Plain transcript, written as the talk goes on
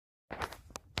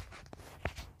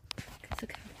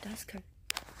dusk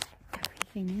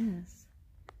everything is.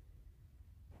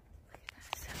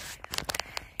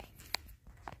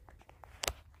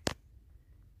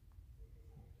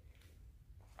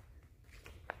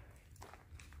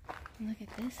 Look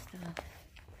at this stuff.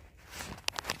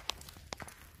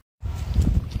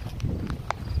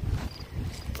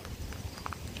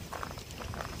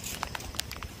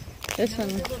 This one.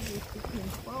 Between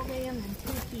 12 a.m. and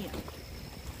 2 p.m.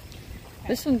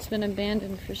 This one's been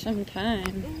abandoned for some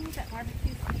time. Ooh, that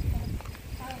barbecue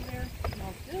out there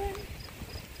smells good.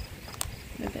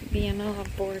 With it being all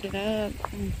boarded up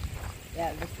and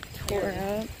this is tore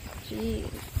up. Jeez.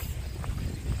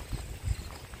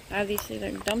 Obviously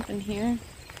they're dumping here.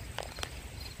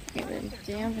 Look at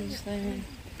the damage there.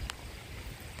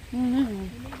 I don't know.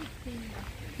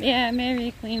 Yeah,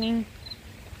 maybe cleaning.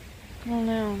 I don't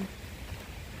know.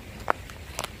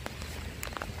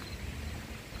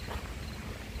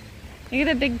 Look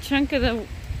at the big chunk of the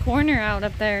corner out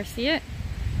up there. See it?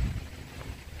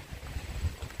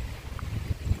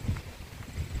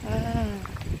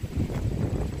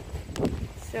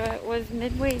 So it was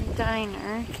Midway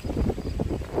Diner.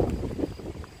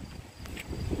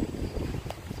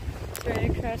 It's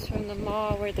right across from the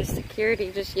mall where the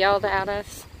security just yelled at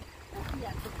us.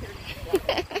 Yeah,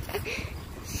 security.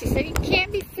 She said, "You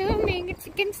can't be filming. It's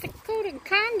against the code of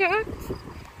conduct."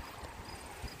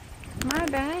 My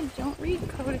bad. Don't read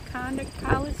code of conduct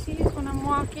policies when I'm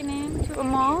walking into a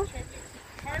mall.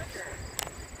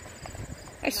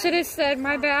 I should have said,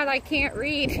 "My bad, I can't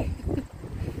read."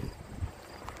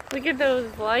 Look at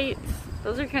those lights.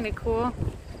 Those are kind of cool.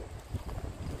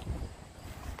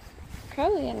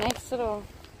 Probably a nice little...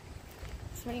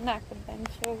 Somebody knocked the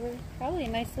bench over. Probably a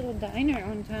nice little diner at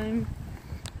one time.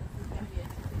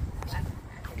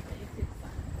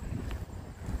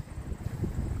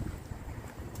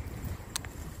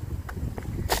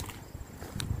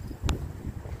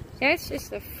 That's just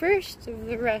the first of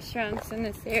the restaurants in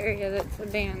this area that's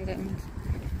abandoned.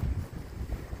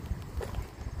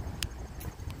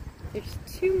 There's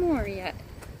 2 more yet.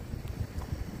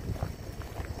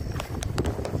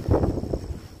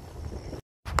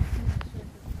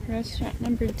 Restaurant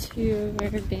number 2 of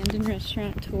our abandoned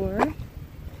restaurant tour.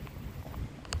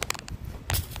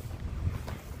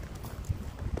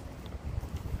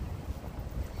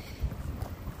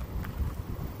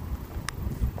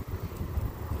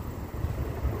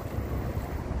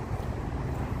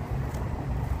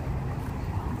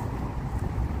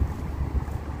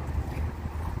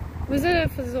 Was it a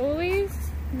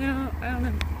Fazoli's? No, I don't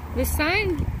know. This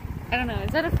sign? I don't know.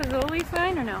 Is that a Fazoli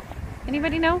sign or no?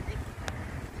 Anybody know?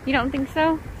 You don't think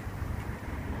so?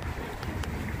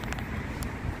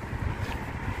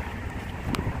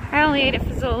 I only ate at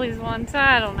Fazoli's once.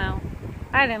 I don't know.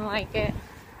 I didn't like it.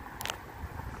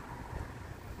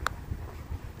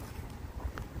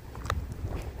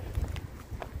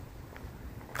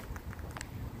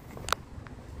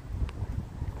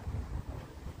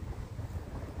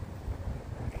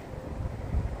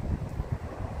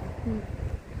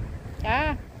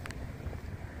 Ah.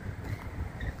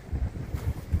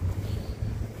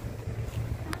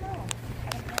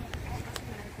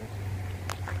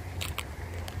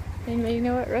 Anybody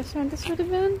know what restaurant this would have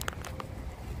been?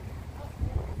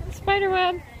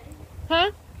 Spiderweb.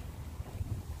 Huh?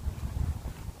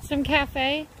 Some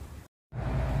cafe.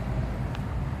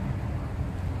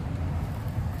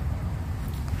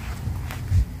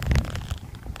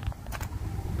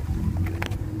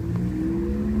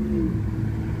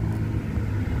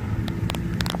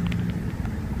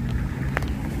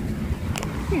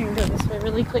 I'm gonna go this way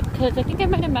really quick because I think I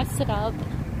might have messed it up.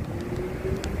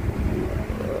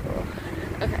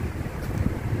 Okay.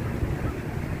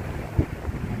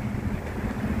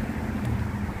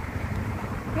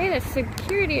 I had a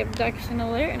security abduction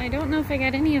alert and I don't know if I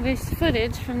got any of this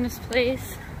footage from this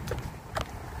place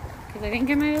because I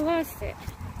think I might have lost it.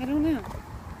 I don't know.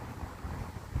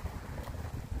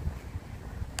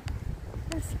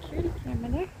 There's a security camera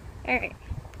there. Alright.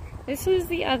 This was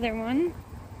the other one.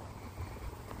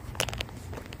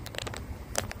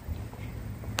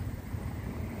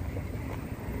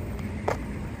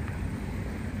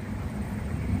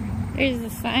 There's a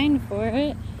sign for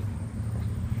it.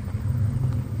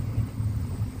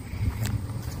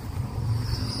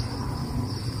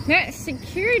 That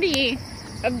security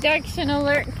abduction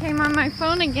alert came on my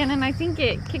phone again and I think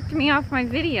it kicked me off my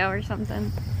video or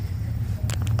something.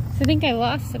 So I think I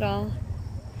lost it all.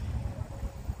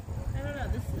 I don't know,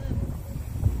 this is...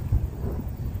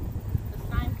 The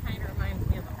sign kind of reminds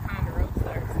me of a Ponderosa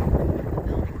or something with the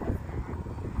building.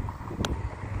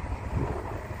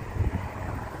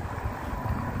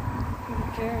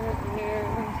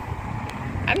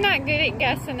 I'm not good at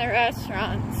guessing the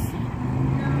restaurants. No,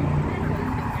 I don't always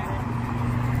think at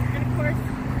it. And of course,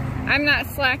 I'm not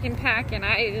slacking packing.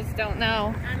 I just don't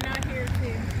know. I'm not here to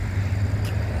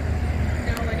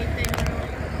know anything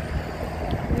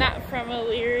really. Not from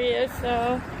Elyria,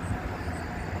 so.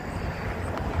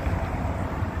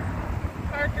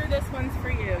 Parker, this one's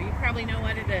for you. You probably know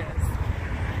what it is.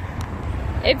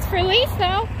 It's for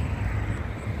Lisa.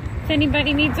 If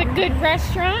anybody needs a good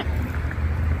restaurant.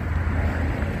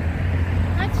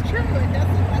 That's true. It does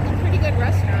look like a pretty good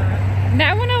restaurant.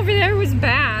 That one over there was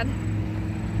bad.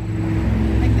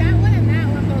 Like that one and that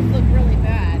one both look really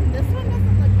bad. This one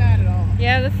doesn't look bad at all.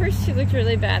 Yeah, the first two looked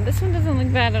really bad. This one doesn't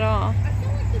look bad at all. I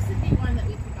feel like this would be one that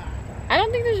we could buy. I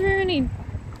don't think there's very many.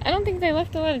 I don't think they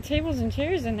left a lot of tables and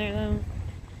chairs in there though.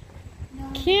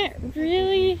 No, Can't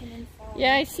really.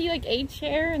 Yeah, I see like a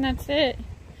chair and that's it.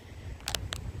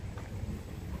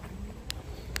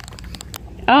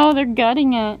 Oh, they're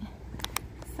gutting it.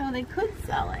 So they could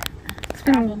sell it. It's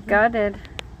been gutted.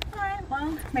 Alright,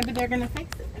 well, maybe they're gonna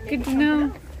fix it. Maybe Good to something know.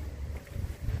 else.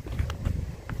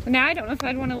 Now I don't know if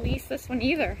I'd want to lease this one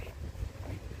either.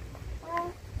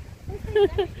 Well,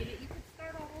 sometimes after you get it, you could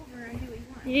start all over and do what you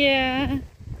want. Yeah. You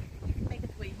can make it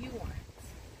the way you want it.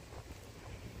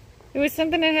 It was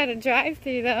something that had a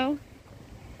drive-through though.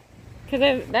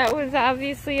 Because that was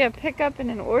obviously a pickup and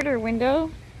an order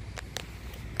window.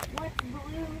 What's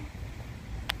blue?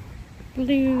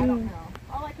 Blue. I don't know.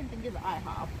 All I can think is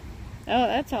IHOP. Oh,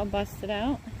 that's all busted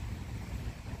out.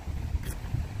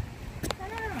 I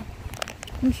don't know.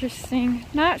 Interesting.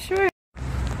 Not sure.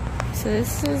 So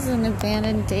this is an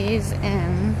abandoned Days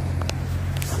Inn.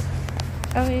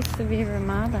 Oh, it used to be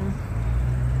Ramada.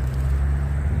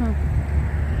 Huh.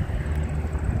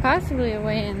 Possibly a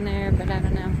way in there, but I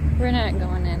don't know. We're not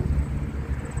going in.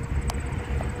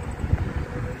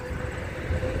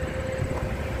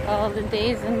 All the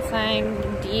Days Inn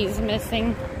sign, D's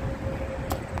missing.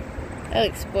 I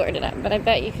explored it up, but I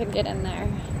bet you could get in there.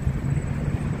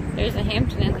 There's a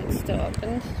Hampton Inn that's still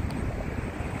open.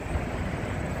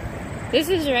 This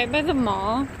is right by the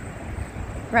mall,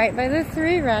 right by the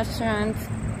 3 restaurants,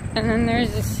 and then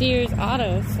there's a Sears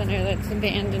Auto Center that's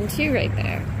abandoned too right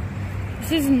there.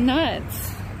 This is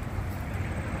nuts.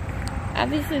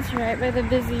 Obviously it's right by the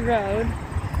busy road.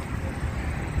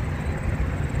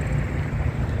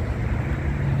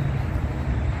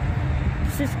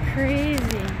 This is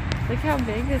crazy. Look how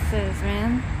big this is,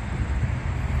 man.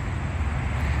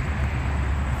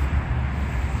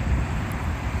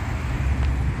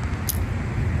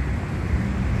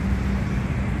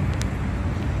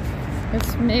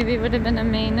 This maybe would have been a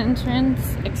main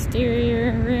entrance.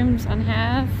 Exterior rooms on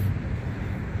half.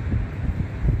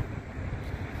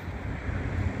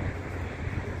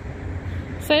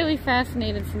 Slightly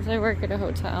fascinated since I work at a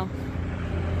hotel.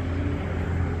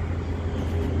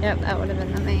 Yep, that would have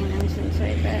been the main entrance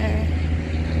right there.